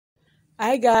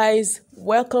Hi guys,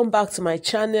 welcome back to my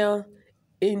channel.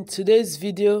 In today's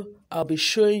video, I'll be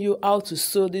showing you how to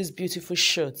sew this beautiful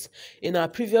shirt. In our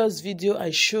previous video,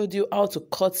 I showed you how to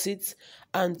cut it,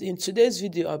 and in today's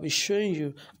video, I'll be showing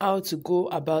you how to go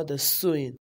about the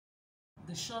sewing.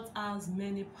 The shirt has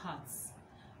many parts.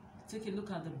 Take a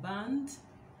look at the band.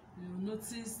 You'll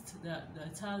notice that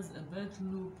it has a belt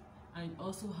loop and it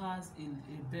also has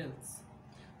a belt.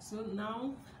 So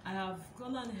now I have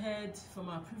gone ahead from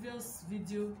our previous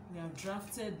video. We have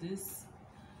drafted this,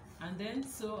 and then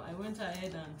so I went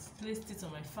ahead and placed it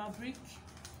on my fabric.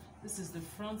 This is the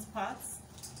front part.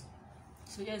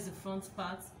 So here's the front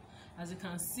part. As you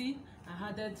can see, I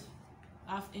added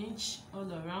 ½ inch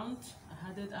all around.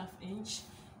 I added ½ inch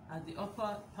at the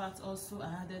upper part also. I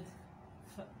added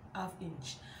 ½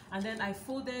 inch, and then I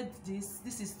folded this.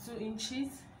 This is 2 inches,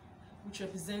 which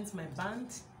represents my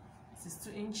band. This is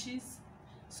 2 inches,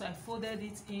 so I folded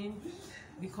it in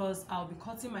because I'll be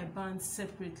cutting my band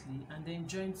separately and then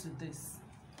join to this.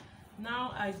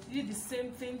 Now I did the same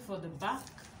thing for the back.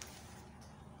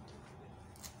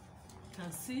 You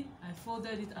can see I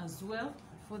folded it as well.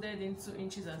 I folded in 2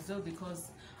 inches as well because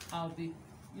I'll be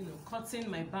cutting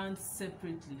my band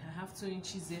separately. I have 2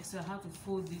 inches here, so I have to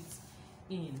fold it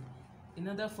in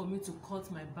order for me to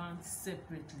cut my band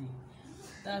separately.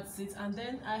 That's it. And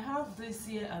then I have this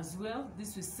here as well.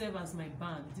 This will serve as my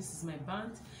band. This is my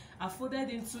band. I folded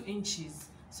in 2 inches,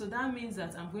 so that means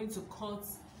that I'm going to cut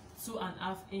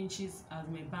 2½ inches as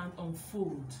my band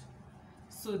unfold.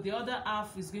 So the other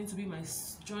half is going to be my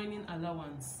joining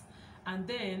allowance. And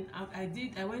then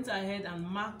I went ahead and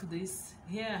marked this.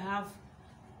 Here I have,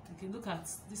 you can look at,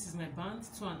 this is my band,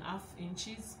 2½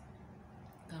 inches.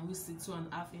 Can we see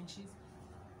 2½ inches?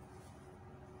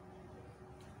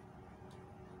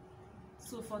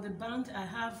 So for the band, I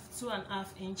have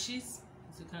 2½ inches,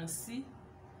 as you can see.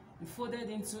 We folded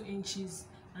in 2 inches,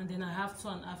 and then I have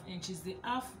 2½ inches. The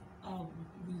half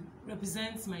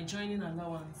represents my joining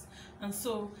allowance, and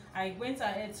so I went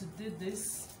ahead to do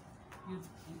this.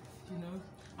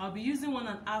 I'll be using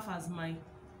 1½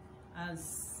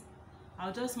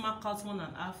 I'll just mark out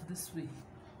 1½ this way,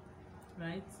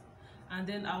 right? And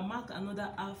then I'll mark another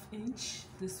 ½ inch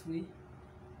this way.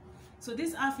 So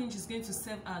this ½ inch is going to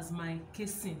serve as my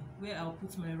casing where I'll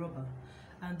put my rubber,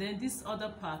 and then this other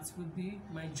part will be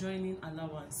my joining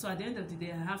allowance. So at the end of the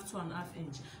day, I have 2½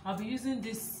 inch. I'll be using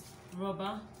this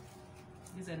rubber,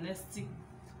 this elastic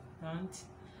band,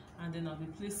 and then I'll be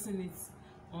placing it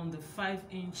on the 5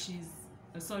 inches,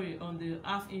 on the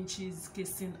 ½ inches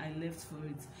casing I left for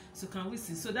it. So can we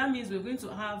see? So that means we're going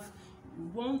to have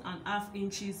 1½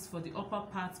 inches for the upper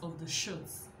part of the shirt.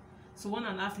 So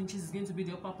 1½ inches is going to be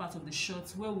the upper part of the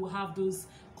shirt where we'll have those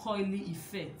coily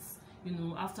effects,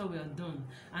 after we are done.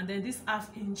 And then this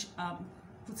 ½ inch,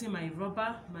 putting my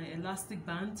rubber, my elastic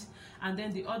band, and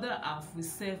then the other half will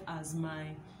serve as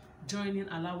my joining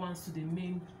allowance to the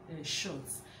main shirt.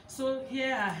 So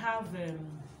here I have,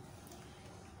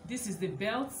 this is the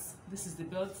belt. This is the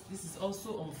belt. This is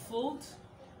also unfold.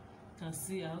 You can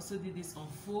see I also did this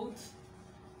unfold,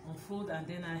 and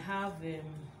then I have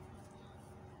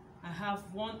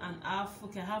 1½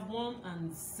 okay, I have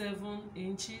 1.7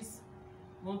 inches,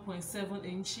 1.7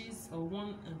 inches, or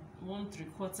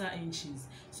 1¾ inches.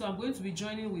 So I'm going to be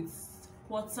joining with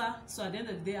quarter. So at the end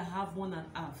of the day, I have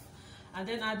 1½ and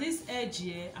then at this edge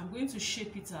here, I'm going to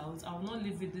shape it out. I will not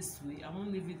leave it this way. I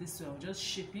won't leave it this way. I'll just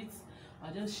shape it.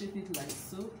 I'll just shape it like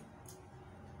so.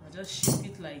 I'll just shape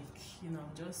it like,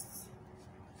 just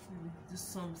do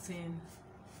something,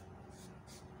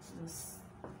 just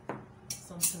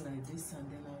something like this,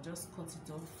 and then I'll just cut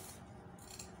it off.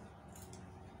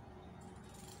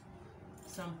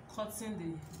 So I'm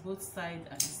cutting both sides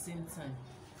at the same time.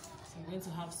 So I'm going to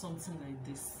have something like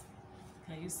this.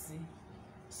 Can you see?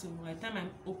 So by the time I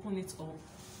open it up,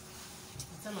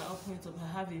 I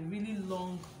have a really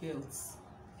long belt.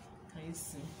 Can you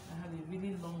see? I have a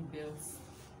really long belt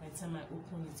by the time I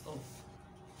open it up.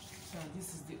 So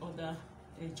this is the other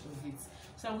edge of it.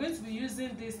 So I'm going to be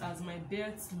using this as my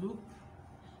belt loop.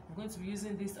 I'm going to be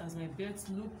using this as my belt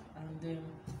loop, and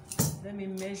let me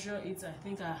measure it. I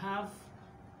think I have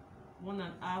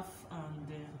 1½ and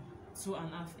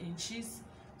 2½ inches.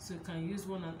 So you can use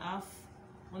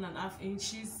 1½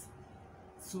 inches,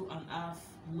 2½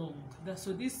 long.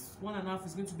 So this 1½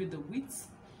 is going to be the width,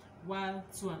 while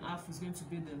 2½ is going to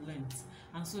be the length.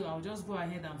 And so I'll just go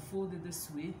ahead and fold it this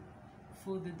way,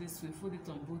 fold it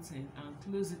on both ends,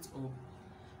 and close it up.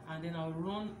 And then I'll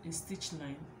run a stitch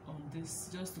line on this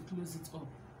just to close it up.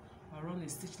 I'll run a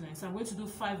stitch line. So I'm going to do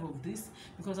 5 of this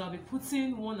because I'll be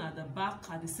putting one at the back,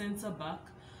 at the center back,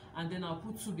 and then I'll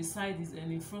put 2 beside this,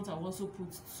 and in front I'll also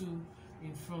put 2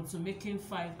 in front, so making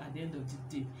 5 at the end of the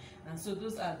day. And so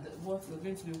those are what we're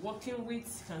going to be working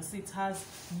with. You can see it has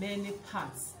many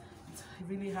parts. It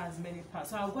really has many parts.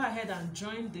 So I'll go ahead and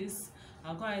join this.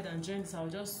 I'll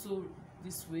just sew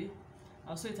this way.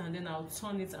 I'll sew it and then I'll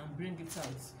turn it and bring it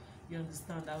out. You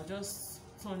understand? I'll just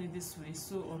turn it this way,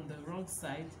 sew on the wrong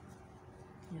side,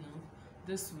 you know,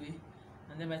 this way,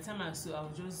 and then by the time I sew,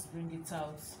 I'll just bring it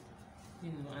out, you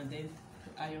know, and then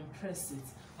iron press it.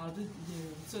 I'll do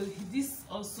so this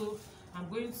also. I'm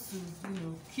going to, you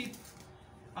know,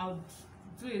 I'll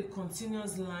do a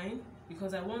continuous line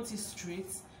because I want it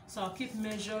straight, so I'll keep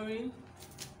measuring.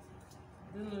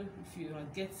 I don't know if you are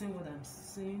getting what I'm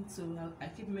saying. So I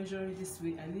keep measuring this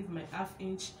way. I leave my 1/2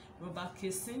 inch rubber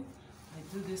casing.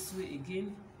 I do this way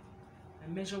again. I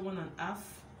measure 1 1/2.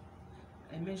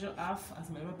 I measure 1/2 as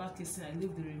my rubber casing. I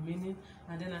leave the remaining,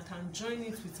 and then I can join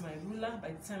it with my ruler.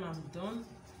 By the time I'm done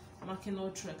marking all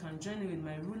through, I can join it with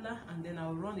my ruler, and then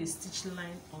I'll run a stitch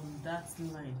line on that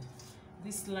line.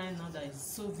 This line now that is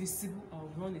so visible,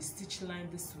 I'll run a stitch line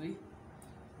this way.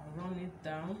 I'll run it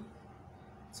down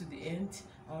to the end.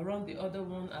 I'll run the other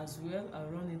one as well. I'll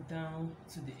run it down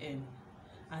to the end,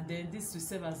 and then this will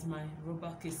serve as my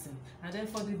rubber casing. And then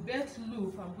for the belt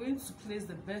loop, I'm going to place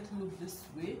the belt loop this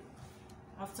way.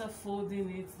 After folding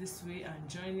it this way and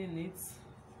joining it,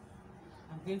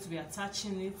 I'm going to be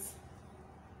attaching it.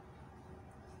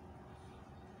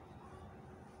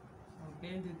 I'll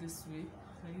bend it this way.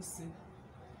 Can you see?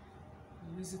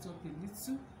 Raise it up a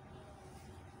little.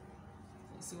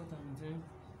 You see what I'm doing?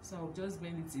 So I'll just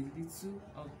bend it a little.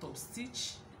 I'll top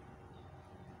stitch.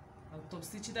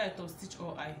 Either I top stitch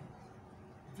or I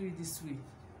do it this way.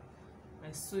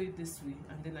 I sew it this way,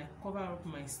 and then I cover up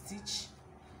my stitch,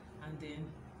 and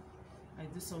then I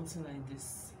do something like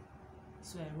this.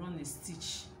 So I run a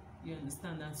stitch. You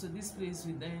understand that? So this place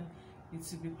will then,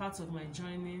 it will be part of my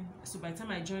joining. So by the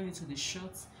time I join it to the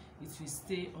short, it will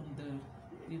stay on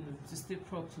the, you know, to stay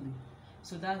properly.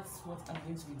 So that's what I'm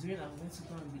going to be doing. I'm going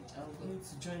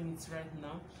to join it right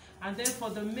now. And then for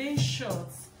the main short,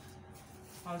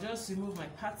 I'll just remove my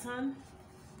pattern.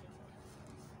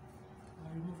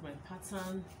 I'll remove my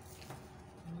pattern,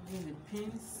 removing the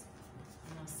pins,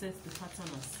 and I'll set the pattern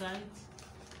aside.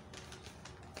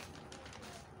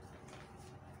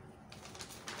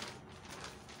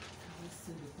 Let's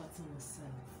set the pattern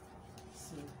aside.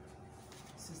 So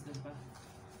this is the back.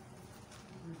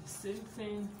 Do the same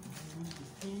thing. Remove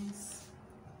the pins.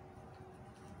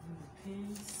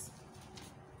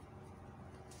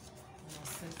 And I'll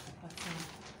set the pattern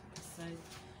aside.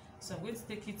 So I'm going to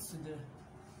take it to the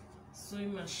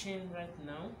sewing machine right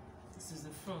now. This is the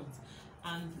front,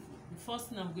 and the first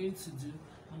thing I'm going to do,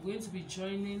 I'm going to be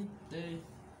joining the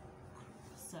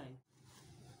side.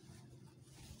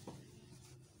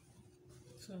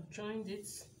 So I've joined it,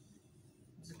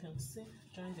 as you can see,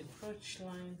 join the crotch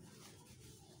line,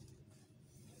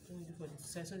 join it for the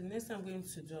side. So the next thing I'm going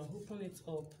to do, I'll open it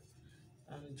up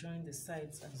and join the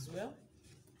sides as well.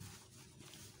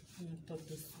 Open it up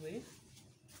this way.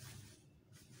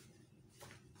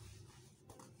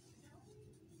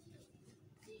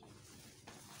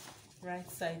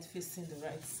 Right side facing the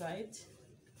right side,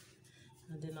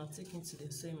 and then I'll take it to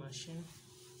the sewing machine,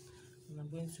 and I'm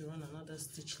going to run another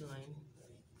stitch line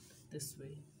this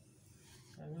way.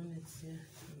 I run it here,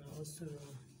 and I also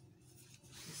run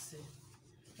this way.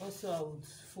 Also, I would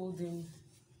fold in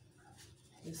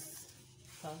this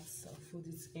part. I'll fold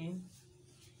it in,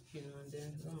 you know, and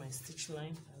then run my stitch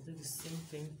line. I'll do the same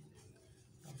thing.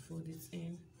 I'll fold it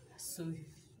in, so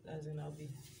as in I'll be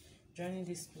joining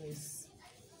this place,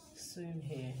 sewing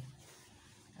here,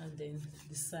 and then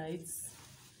the sides,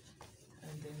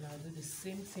 and then I'll do the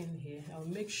same thing here. I'll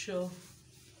make sure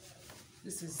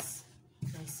this is, you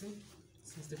can see,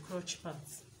 this is the crotch part,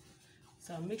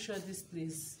 so I'll make sure this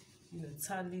place, you know,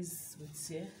 tallies with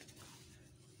here.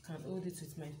 Can hold it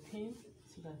with my pin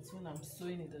so that when I'm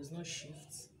sewing it does not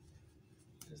shift.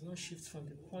 Does not shift from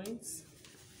the points.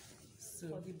 So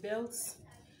for the belt,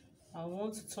 I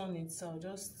want to turn it, so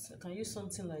I can use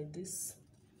something like this,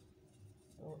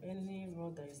 or any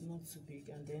rod that is not too big,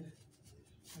 and then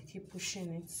I keep pushing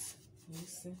it. You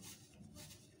see,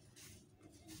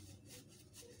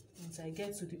 until I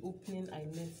get to the opening I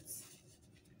left.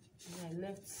 And I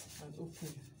left an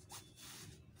opening.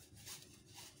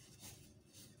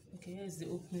 Okay, here's the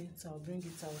opening, so I'll bring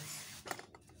it out.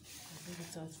 I'll bring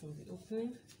it out from the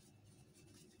opening,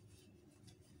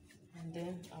 and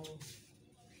then I'll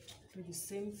do the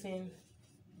same thing.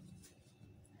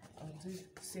 I'll do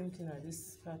the same thing at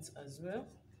this part as well.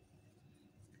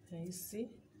 Can you see?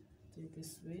 Do it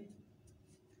this way,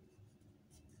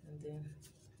 and then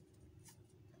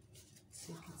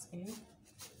take it in.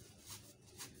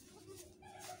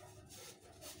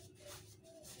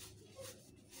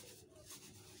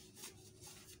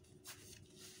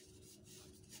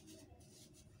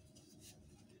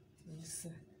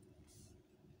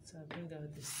 I'll bring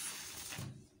out this,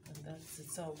 and that's it.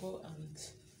 So I'll go and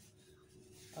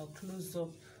I'll close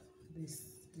up the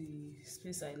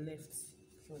space I left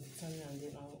for the turning, and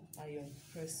then I'll iron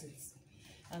press it.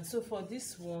 And so for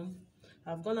this one,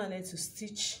 I've gone ahead to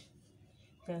stitch.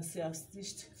 You can see I've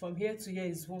stitched from here to here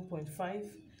is 1.5.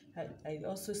 I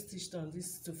also stitched on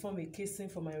this to form a casing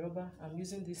for my rubber. I'm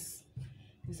using this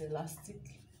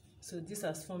elastic, so this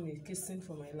has formed a casing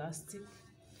for my elastic,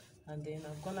 and then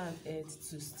I've gone ahead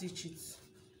to stitch it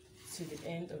to the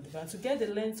end of the band. To get the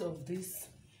length of this,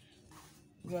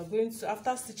 we are going to,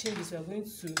 after stitching this, we are going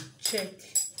to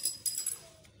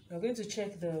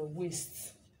check the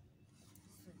waist.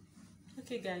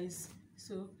 Okay guys,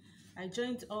 so I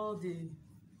joined all the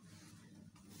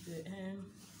hem,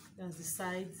 that's the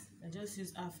sides. I just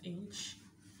used half inch,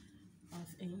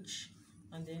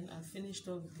 and then I finished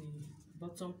off the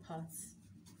bottom part.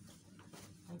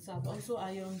 And so I've also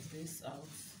ironed this out.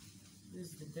 This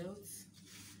is the belt,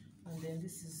 and then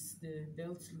this is the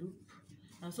belt loop.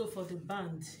 And so for the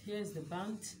band, here's the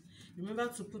band. Remember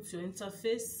to put your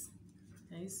interface.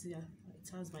 Can you see it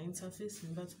has my interface?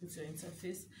 Remember to put your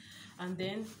interface, and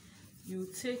then you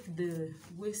take the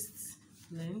waist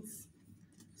length.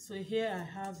 So here I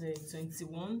have a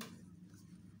 21.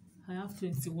 I have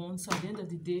 21. So at the end of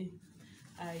the day,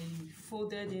 I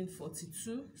folded in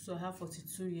 42. So I have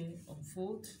 42 here on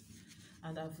fold,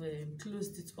 and I've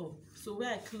closed it up. So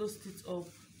where I closed it up,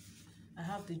 I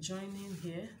have the joining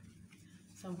here.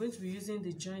 So I'm going to be using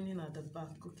the joining at the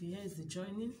back. Okay, here is the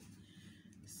joining.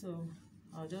 So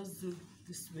I'll just do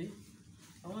this way.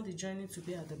 I want the joining to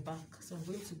be at the back, so I'm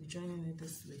going to be joining it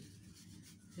this way.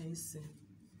 Can you see?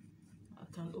 I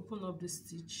can open up the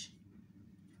stitch.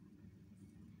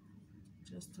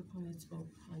 Just open it up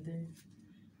and then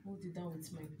hold it down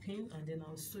with my pin, and then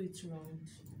I'll sew it around.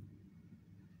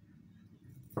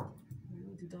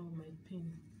 Hold it down with my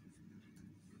pin.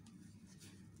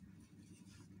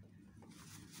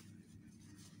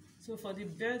 So for the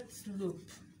belt loop,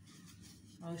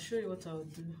 I'll show you what I'll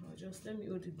do. Let me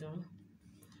hold it down.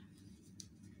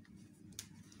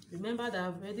 Remember that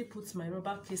I've already put my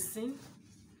rubber casing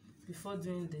before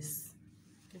doing this.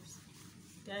 Okay.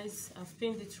 Guys, I've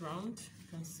pinned it round. You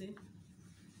can see,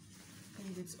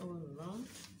 pinned it all around.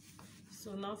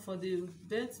 So now for the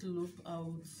belt loop, I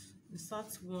would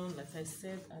insert one, like I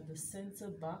said, at the center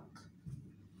back.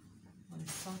 I'll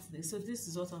insert this. So this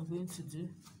is what I'm going to do.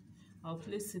 I'll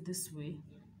place it this way.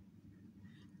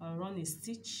 I'll run a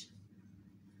stitch.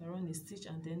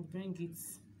 And then bring it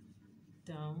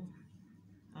down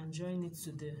and join it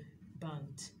to the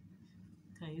band.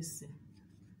 Can you see?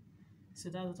 So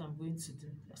that's what I'm going to do.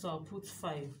 So I'll put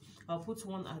 5. I'll put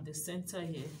one at the center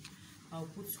here. I'll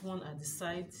put one at the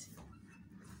side,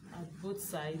 at both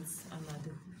sides, and at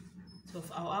the. So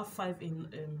I'll have 5 in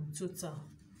total.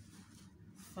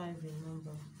 5 in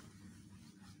number.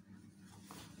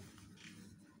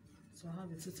 So I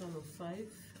have a total of 5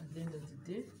 at the end of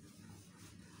the day.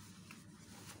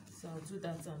 So I'll do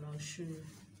that and I'll show you.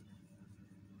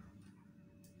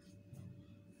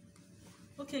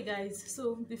 Okay guys,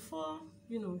 so before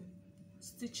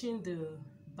stitching the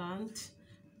band,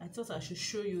 I thought I should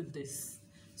show you this.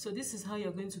 So this is how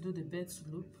you're going to do the belt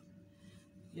loop.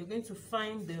 You're going to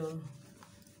find the,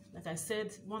 like I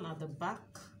said, one at the back.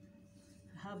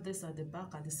 I have this at the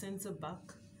back, at the center back,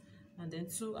 and then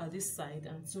 2 at this side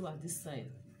and 2 at this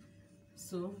side.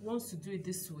 So once you do it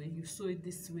this way, you sew it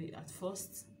this way at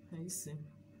first, can you see?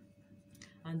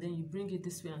 And then you bring it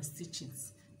this way and stitch it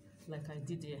like I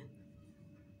did here.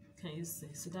 Can you see?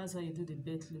 So that's how you do the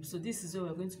belt loop. So this is where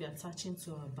we're going to be attaching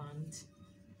to our band,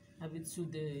 a bit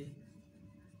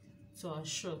to our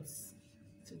shorts,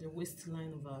 to the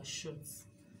waistline of our shorts.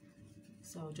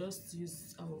 So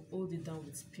I'll hold it down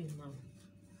with pin now.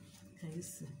 Can you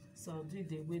see? So I'll do it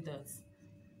the way that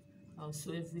I'll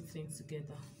sew everything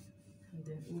together, and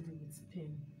then hold it with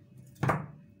pin,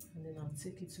 and then I'll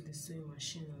take it to the sewing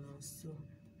machine and I'll sew.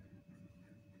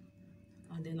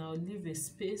 And then I'll leave a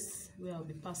space where I'll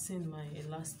be passing my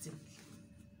elastic.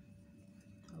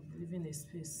 I'll be leaving a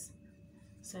space.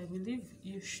 So I believe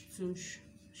you should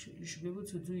be able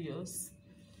to do yours,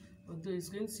 although it's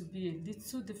going to be a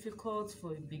little difficult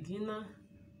for a beginner.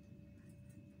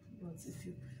 But if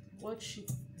you watch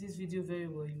this video very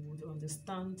well, you would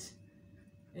understand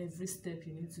every step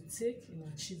you need to take in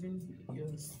achieving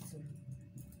yours too.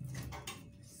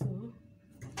 So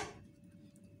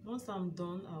once I'm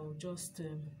done, I'll just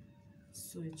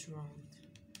sew it round.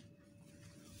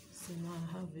 So now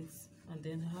I have it, and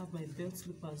then I have my belt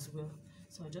loop as well.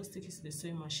 So I'll just take it to the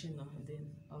sewing machine now, and then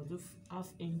I'll do ½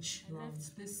 inch round.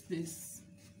 Left this space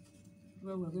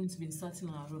where we're going to be inserting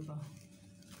our rubber.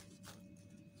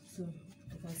 So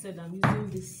like I said, I'm using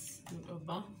this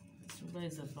rubber. This rubber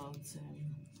is about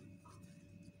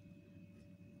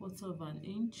quarter of an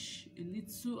inch, a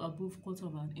little above quarter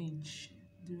of an inch,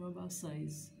 the rubber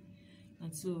size.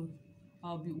 And so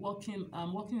I'm working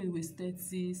with waist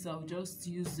 30, so I'll just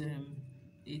use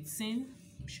 18,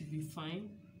 should be fine.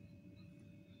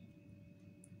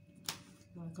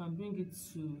 I can bring it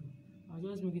to, I'll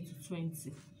just bring it to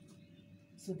 20.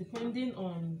 So depending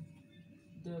on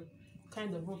the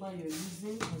kind of rubber you're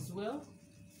using as well.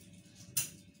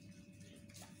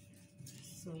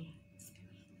 So,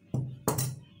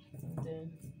 and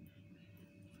then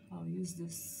I'll use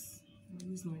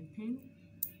my pin,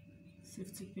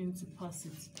 safety pin, to pass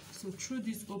it. So through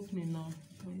this opening now,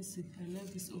 can you see, I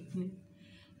left this opening.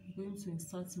 I'm going to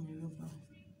insert my rubber.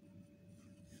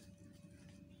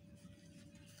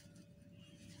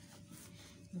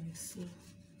 Like so. You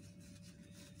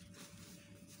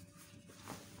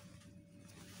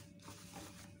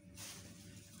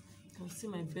can see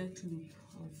my belt loop.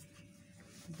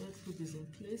 The belt loop is in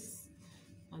place,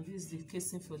 and this is the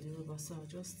casing for the rubber, so I'll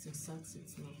just insert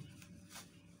it now.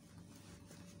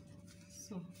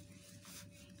 So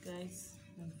guys,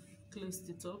 I've closed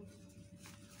it up,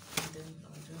 and then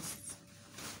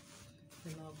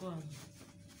I'll go and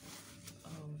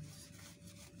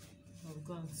I'll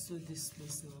go and sew this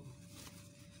place now.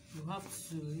 You have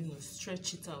to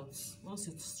stretch it out. Once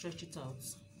you stretch it out,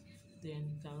 then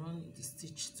you can run the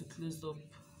stitch to close up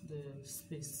the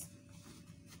space.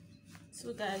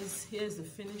 So guys, here's the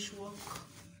finished work.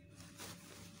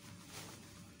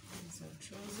 These are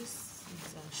trousers,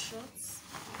 these are shorts.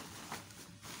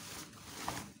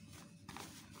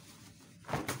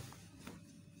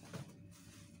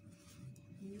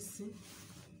 You see,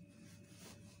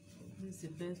 this is the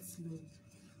belt loop.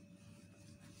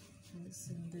 Yes,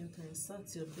 and then you can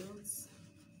insert your belts.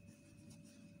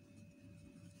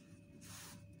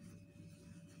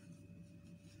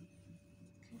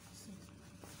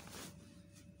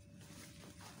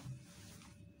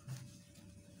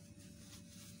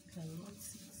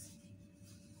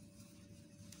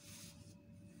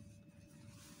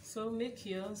 So make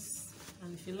yours,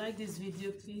 and if you like this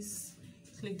video, please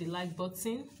click the like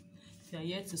button. If you are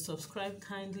yet to subscribe,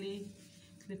 kindly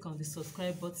click on the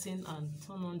subscribe button and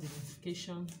turn on the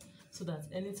notification so that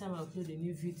anytime I upload a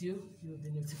new video, you'll be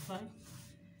notified.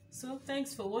 So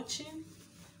thanks for watching,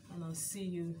 and I'll see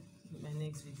you in my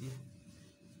next video.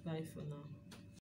 Bye for now.